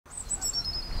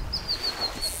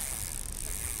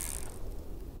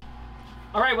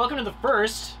All right, welcome to the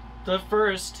first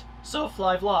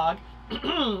SoFly vlog,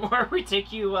 where we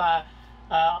take you on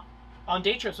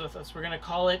day trips with us. We're gonna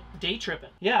call it day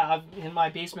tripping. Yeah, I'm in my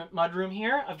basement mudroom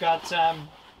here. I've got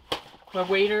my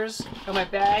waders, got my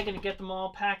bag, and get them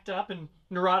all packed up and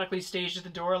neurotically staged at the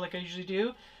door like I usually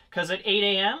do. Because at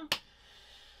 8 a.m.,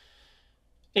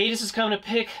 Aidas is coming to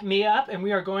pick me up, and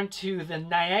we are going to the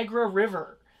Niagara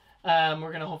River.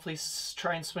 We're gonna hopefully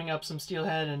try and swing up some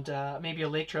steelhead and maybe a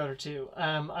lake trout or two.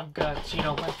 I've got,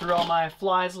 went through all my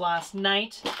flies last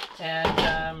night,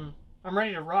 and I'm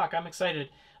ready to rock. I'm excited.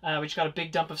 We just got a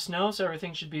big dump of snow, so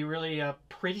everything should be really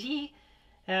pretty.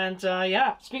 And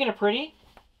yeah, speaking of pretty,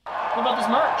 what about this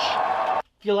merch?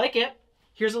 If you like it,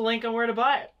 here's a link on where to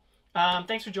buy it.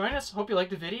 Thanks for joining us. Hope you liked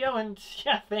the video, and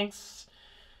yeah, thanks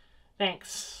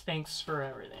for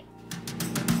everything.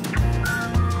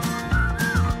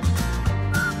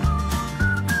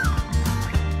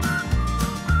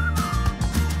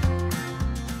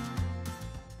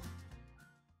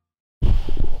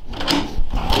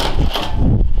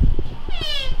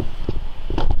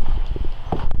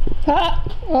 Ah!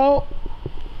 Oh.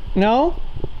 No?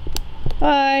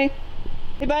 Hi.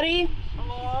 Hey, buddy.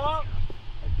 Hello.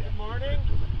 Good morning.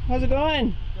 How's it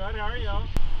going? Good, how are you?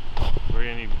 We're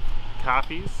gonna need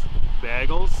coffees,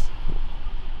 bagels,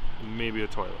 and maybe a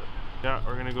toilet. Yeah,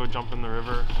 we're gonna go jump in the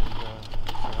river and see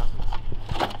what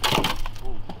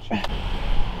happens.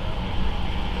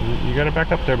 You gotta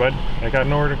back up there, bud. I got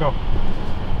nowhere to go.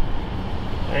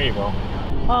 There you go.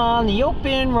 On the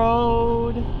open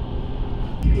road.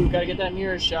 Ooh, gotta get that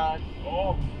mirror shot.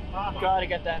 Oh, gotta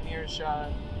get that mirror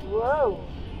shot. Whoa.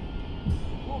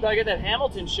 Ooh, gotta get that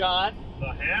Hamilton shot.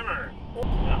 the hammer.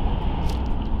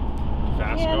 Yeah.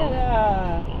 Fast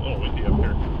Canada. go. A little windy up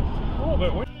here. A little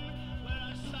bit windy.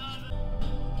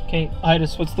 Okay,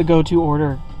 Aidas, what's the go-to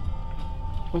order?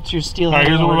 What's your steelhead? Alright,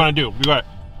 here's what we're gonna do. We got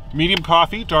medium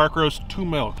coffee, dark roast, 2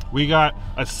 milk. We got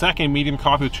a second medium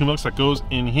coffee with 2 milks that goes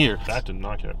in here. That did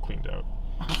not get cleaned out.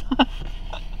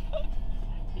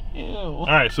 Ew.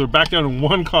 Alright, so we're back down to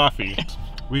 1 coffee.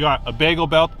 We got a bagel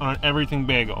belt on an everything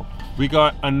bagel. We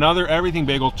got another everything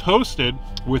bagel toasted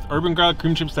with urban garlic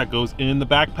cream chips that goes in the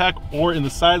backpack or in the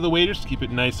side of the waders to keep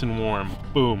it nice and warm.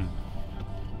 Boom.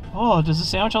 Oh, does the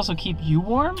sandwich also keep you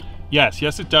warm? Yes,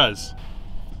 yes it does.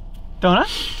 Donut?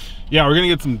 Yeah, we're gonna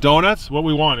get some donuts. What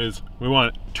we want is, we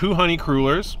want 2 honey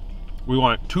crullers, we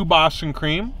want 2 Boston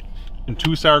cream, and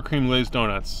 2 sour cream glazed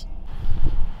donuts.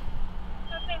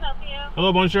 How can I help you?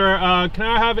 Hello, bonjour. Can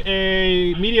I have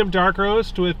a medium dark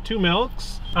roast with 2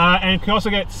 milks? And can you also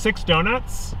get 6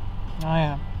 donuts? Oh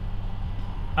yeah.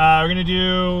 We're gonna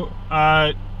do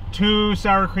 2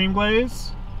 sour cream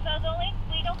glaze. So the only,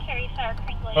 we don't carry sour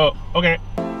cream glaze. Oh, okay.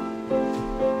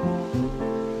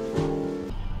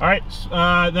 All right,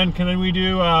 then can we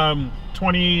do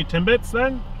 20 Timbits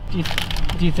then? Do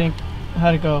you think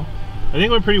how'd it go? I think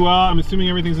it went pretty well. I'm assuming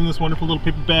everything's in this wonderful little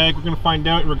paper bag. We're gonna find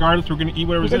out, and regardless, we're gonna eat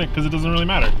whatever's in it because it doesn't really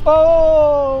matter.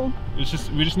 Oh! We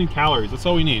just need calories. That's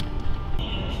all we need.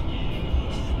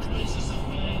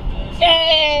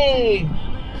 Yay!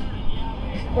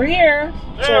 We're here.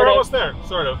 Hey, Sort we're of. almost there.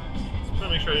 Sort of. Just trying to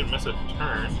make sure I didn't miss a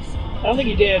turn. I don't think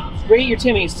you did. Rate your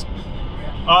Timmies.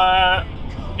 8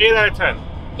 out of 10.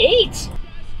 8.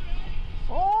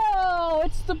 Oh,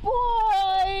 it's the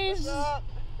boys.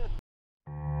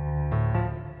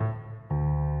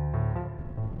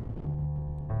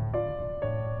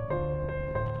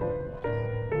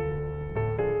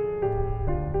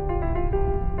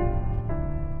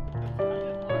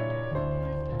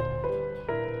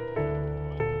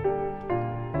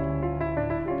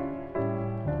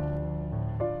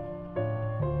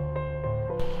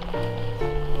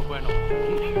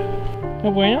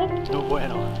 No bueno. No bueno? No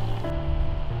bueno.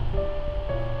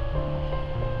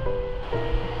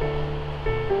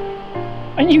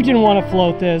 And you didn't want to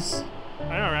float this.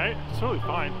 I know, right? It's totally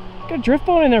fine. Got a drift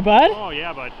boat in there, bud. Oh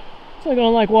yeah, bud. It's like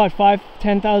on like what,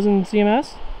 10,000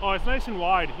 CMS? Oh, it's nice and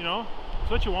wide, you know?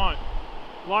 It's what you want.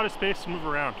 A lot of space to move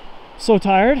around. So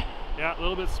tired? Yeah, a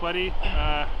little bit sweaty.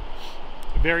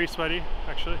 Very sweaty,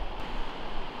 actually.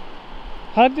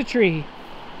 Hug the tree.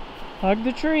 Hug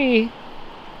the tree.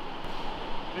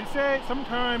 They say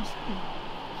sometimes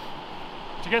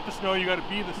to get the snow, you gotta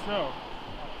be the snow.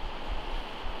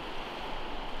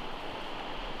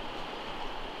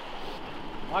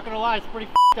 Not gonna lie, it's pretty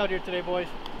out here today, boys.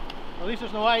 At least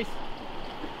there's no ice.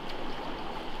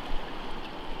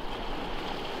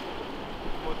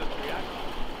 What the 3X?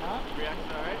 Huh? 3X,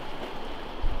 alright?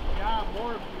 Yeah,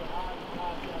 more of you.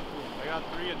 I got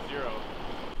 3 and 0.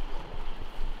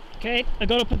 Okay, I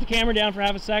go to put the camera down for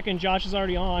half a second. Josh is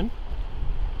already on.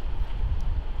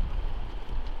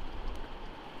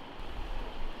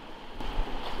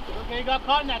 he got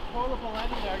caught in that total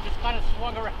landing there, just kind of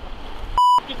swung around.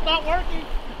 It's not working.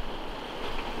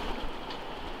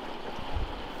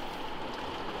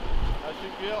 How's she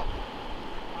feel?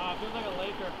 Feels like a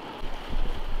Laker.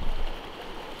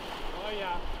 Oh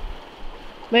yeah.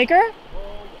 Laker?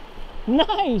 Oh,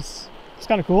 Nice. It's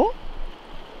kind of cool.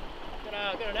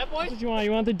 yeah. Get a net, boys? What did you want?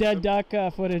 You want the dead duck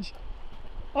footage?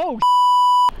 Oh,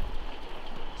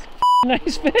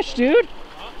 nice fish, dude.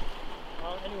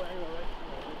 Anyway, right?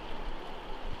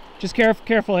 Just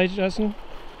careful, Justin.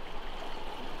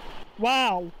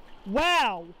 Wow.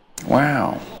 Wow.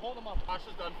 Well, hold him up. Josh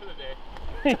is done for the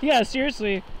day. Yeah,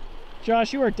 seriously.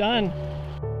 Josh, you are done.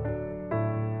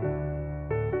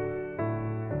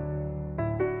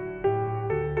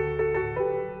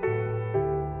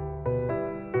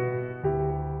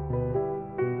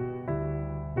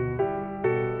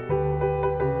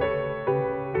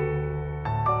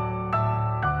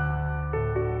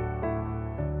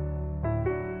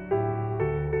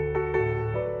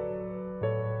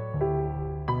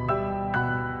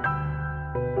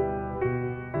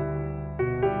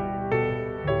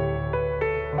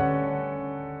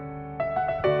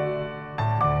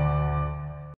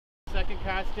 Second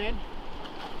cast in.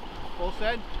 Full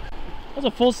send. That was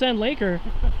a full send Laker.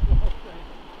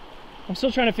 I'm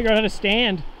still trying to figure out how to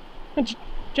stand.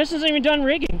 Justin's not even done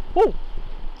rigging. Whoa!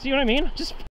 See what I mean?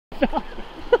 Just fell.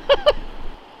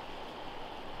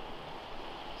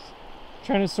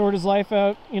 Trying to sort his life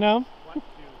out, you know?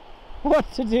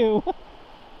 What to do.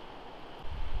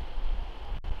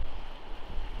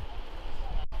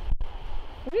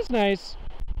 It is nice.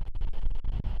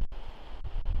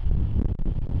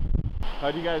 How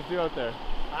do you guys do out there?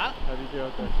 Huh? How do you do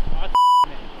out there?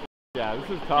 Man. Yeah, this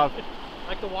is tough.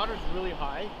 Like the water's really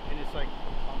high, and it's like.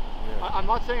 Yeah. I'm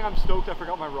not saying I'm stoked I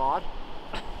forgot my rod,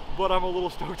 but I'm a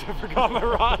little stoked I forgot my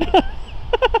rod.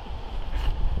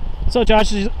 So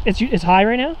Josh, it's high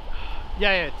right now?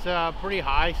 Yeah, it's pretty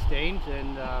high stains,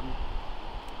 and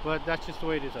but that's just the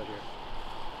way it is out here.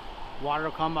 Water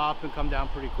will come up and come down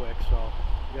pretty quick, so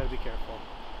you gotta be careful.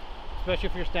 Especially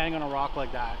if you're standing on a rock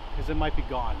like that, because it might be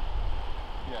gone.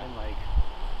 Yeah. And like.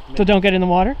 So don't get in the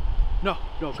water? No,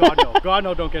 God no. God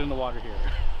no, don't get in the water here.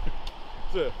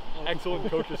 It's an excellent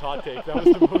coach's hot take. That was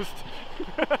the most.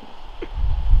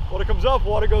 Water comes up,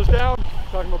 water goes down.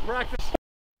 Talking about practice.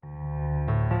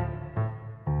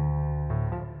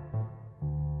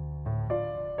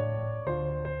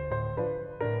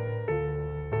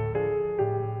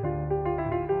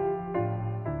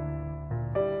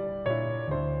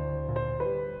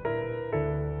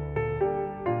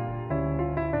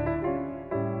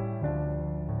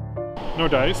 No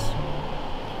dice.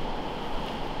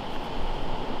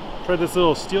 Tried this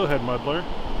little steelhead muddler.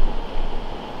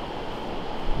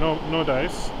 No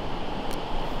dice.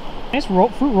 Nice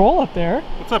fruit roll up there.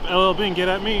 What's up, LL Bean? Get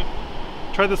at me.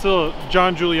 Tried this little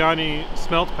John Giuliani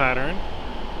smelt pattern.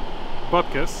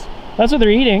 Bupkis. That's what they're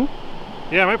eating.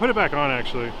 Yeah, I might put it back on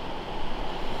actually.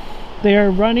 They are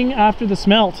running after the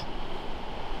smelt.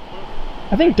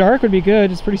 I think dark would be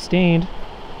good. It's pretty stained.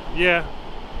 Yeah.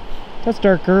 That's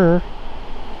darker.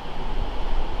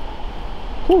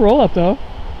 Cool roll up though.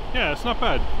 Yeah, it's not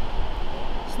bad.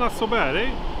 It's not so bad,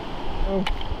 eh? Oh.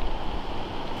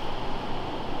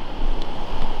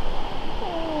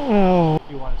 Oh.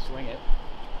 If you want to swing it,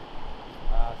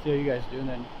 see how you guys do, and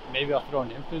then maybe I'll throw an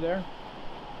nymph through there,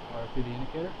 or through the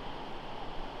indicator.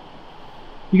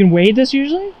 You can wade this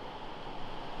usually?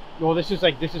 Well, this is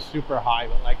super high,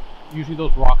 but like usually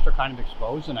those rocks are kind of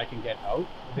exposed, and I can get out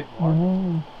a bit more.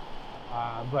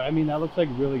 Oh. But I mean, that looks like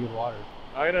really good water.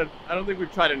 I don't think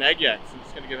we've tried an egg yet, so I'm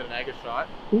just gonna give it an egg a shot.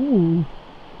 Ooh.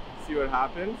 See what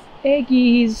happens.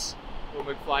 Eggies. A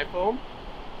little bit fly foam.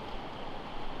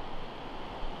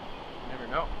 You never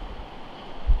know.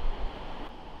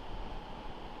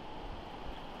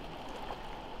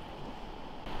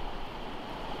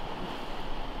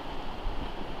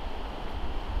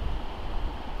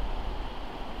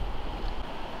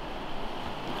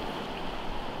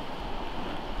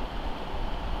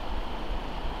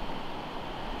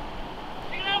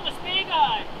 Check it out, the speed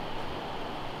guy.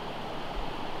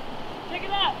 Check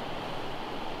it out.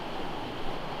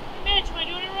 Hey Mitch, am I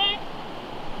doing it right?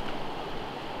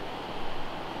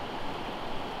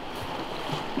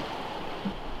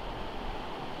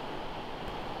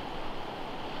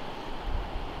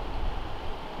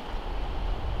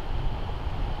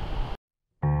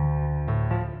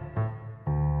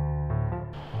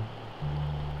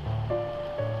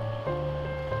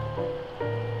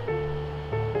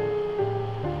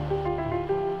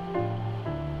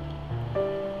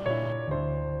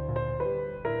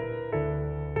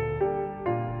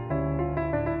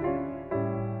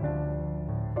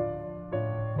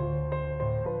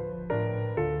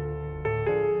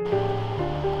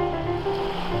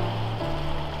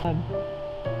 And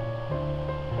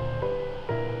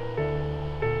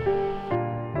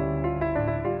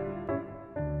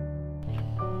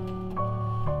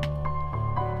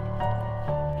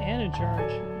in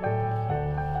charge.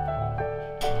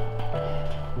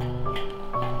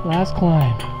 Last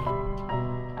climb.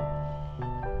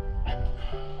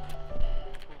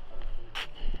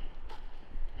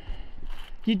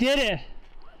 You did it.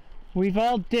 We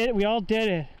all did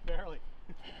it. Barely.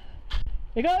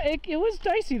 It was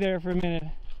dicey there for a minute.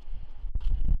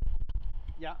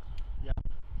 Yeah.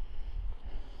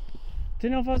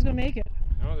 Didn't know if I was gonna make it.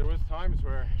 No, there was times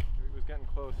where it was getting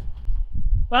close.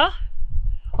 Well,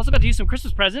 also got to use some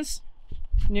Christmas presents.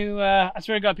 I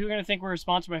swear to God, people are gonna think we're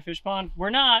sponsored by Fish Pond. We're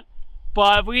not,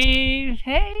 but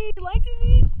hey, like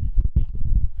it.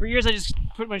 For years, I just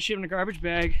put my shit in a garbage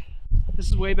bag. This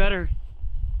is way better.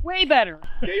 Way better.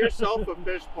 Get yourself a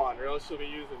fish pond, or else you'll be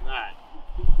using that.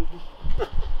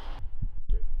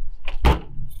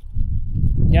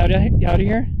 You out of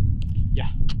here? Yeah.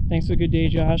 Thanks for a good day,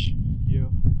 Josh.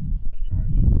 You.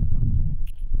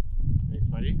 Thanks,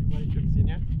 buddy. Good seeing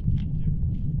you.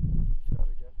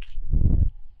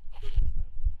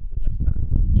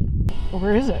 Well,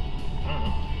 where is it? I don't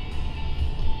know.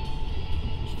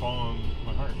 Just following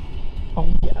my heart.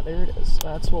 Oh yeah, there it is.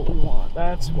 That's what we want.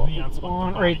 That's what we Yeah, that's what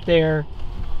want the right there.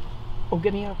 Oh,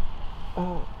 get me up.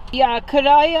 Oh. Yeah, could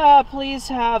I please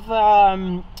have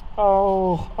a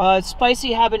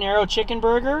spicy habanero chicken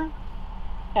burger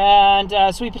and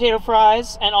sweet potato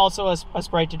fries and also a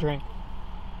Sprite to drink.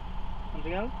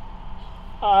 Anything else?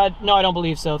 No, I don't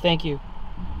believe so. Thank you.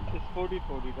 It's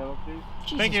 40/40, that'll please.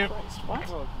 Jesus Thank you. Christ, what?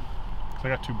 So I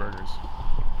got 2 burgers.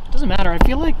 Doesn't matter. I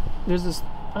feel like there's this.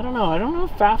 I don't know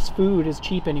if fast food is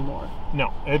cheap anymore.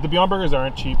 No, the Beyond Burgers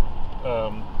aren't cheap.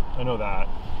 I know that.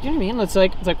 You know what I mean? It's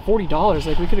like $40.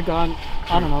 Like we could have gone.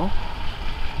 I don't know.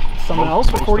 Someone else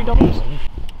for $40.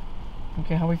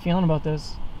 Okay, how are we feeling about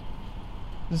this?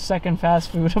 The second fast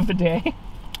food of the day.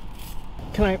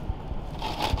 Can I?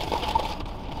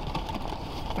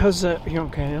 How's that? You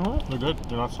okay? You know what? They're good.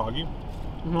 They're not soggy.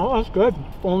 No, that's good.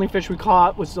 Only fish we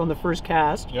caught was on the first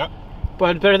cast. Yeah.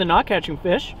 But it's better than not catching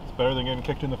fish. It's better than getting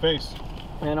kicked in the face.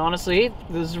 And honestly,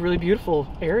 this is a really beautiful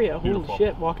area. Beautiful. Holy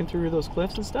shit, walking through those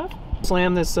cliffs and stuff.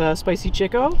 Slam this spicy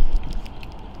chico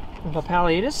with a pal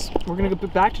Aidas. We're gonna go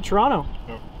back to Toronto.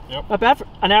 Yep. Not bad for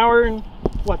an hour and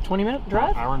what, 20-minute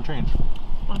drive? Hour and change.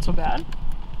 Not so bad.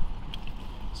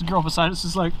 This girl beside us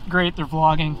is like, great, they're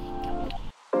vlogging.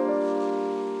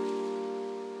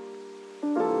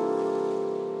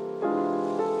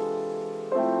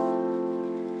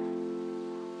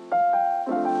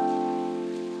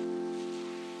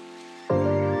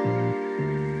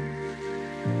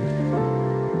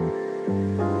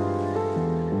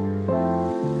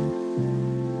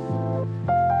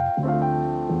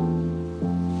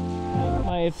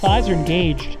 My thighs are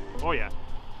engaged. Oh yeah.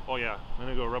 Oh yeah. I'm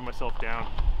gonna go rub myself down.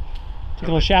 Take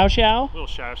a little chow. Little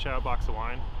show box of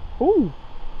wine. Ooh.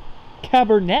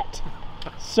 Cabernet.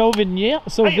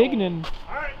 Sauvignon.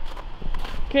 Alright.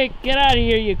 Okay, get out of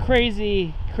here, you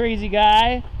crazy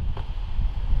guy.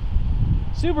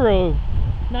 Subaru.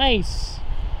 Nice.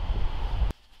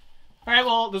 Alright,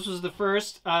 well, this was the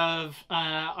first of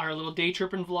our little day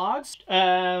tripping vlogs.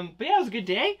 But yeah, it was a good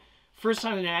day. First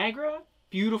time in Niagara.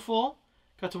 Beautiful.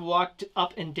 Got to walk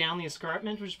up and down the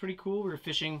escarpment, which is pretty cool. We were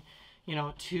fishing, you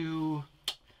know,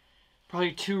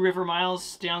 probably 2 river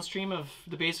miles downstream of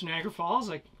the base of Niagara Falls.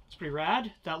 Like, it's pretty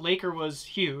rad. That Laker was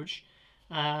huge.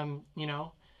 You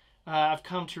know, I've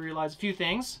come to realize a few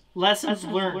things. Lessons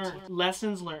learned.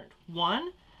 Lessons learned.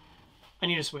 1, I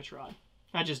need a switch rod.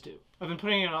 I just do. I've been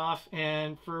putting it off,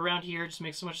 and for around here, it just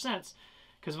makes so much sense.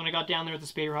 Because when I got down there with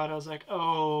the spay rod, I was like,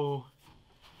 oh,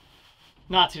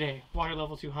 not today. Water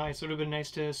level too high. So it would have been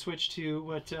nice to switch to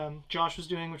what Josh was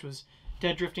doing, which was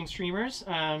dead drifting streamers.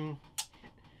 So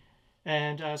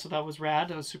that was rad.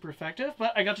 That was super effective.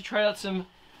 But I got to try out some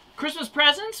Christmas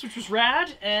presents, which was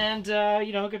rad. And,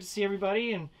 you know, got to see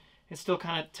everybody. And it's still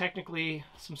kind of technically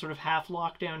some sort of half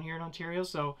lockdown here in Ontario.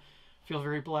 So I feel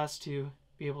very blessed to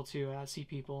be able to see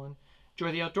people and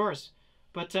enjoy the outdoors.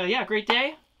 But, yeah, great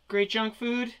day. Great junk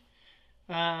food.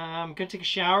 I'm going to take a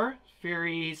shower.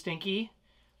 Very stinky.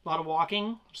 A lot of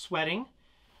walking, sweating.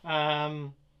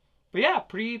 But yeah,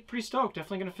 pretty stoked.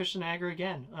 Definitely going to fish the Niagara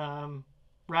again.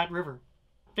 Rad River.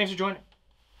 Thanks for joining.